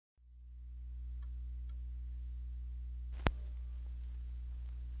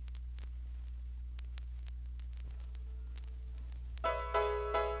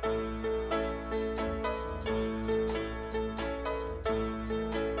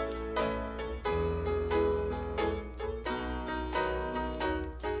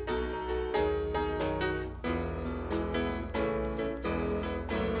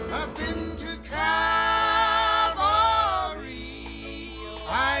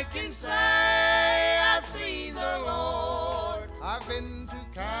I can say I've seen the Lord. I've been to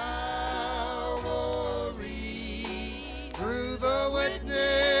Calvary through the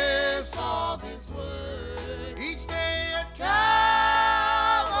witness Of His word. each day at Calvary.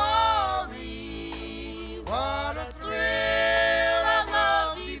 What a Thrill of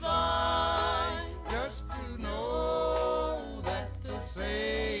love divine. just to know that the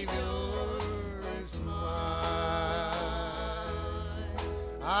Savior is mine.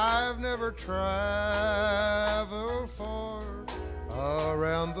 I've never traveled far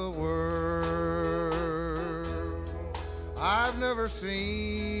around the world. I've never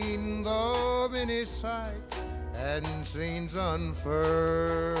seen the many sights and scenes unfurled,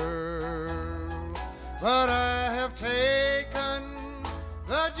 but I have taken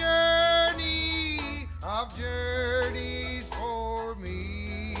the journey of journeys for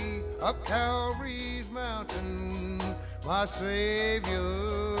me up Calvary's mountain, my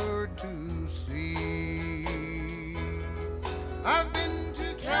Savior to see. I've been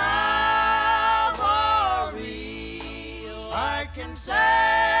to Calvary. I can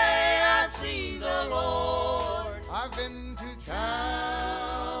Say I've seen the Lord. I've been to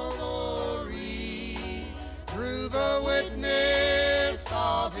Calvary through the witness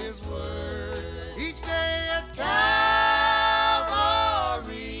of His word each day at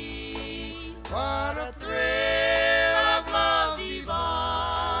Calvary. What a Thrill of love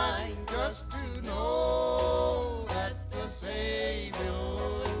divine. just to know that the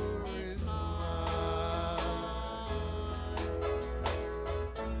Savior is mine.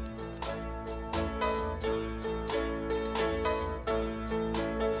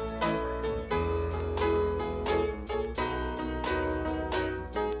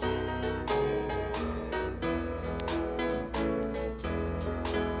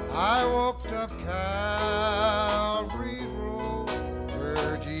 I walked up Calvary's road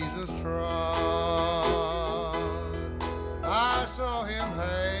where Jesus trod. I saw Him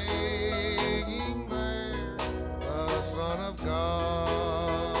hanging there, the Son of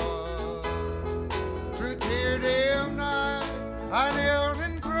God. Through tear-dim night, I knelt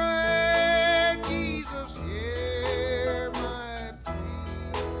and prayed, Jesus, hear my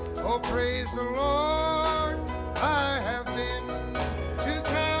plea. Oh, praise the Lord.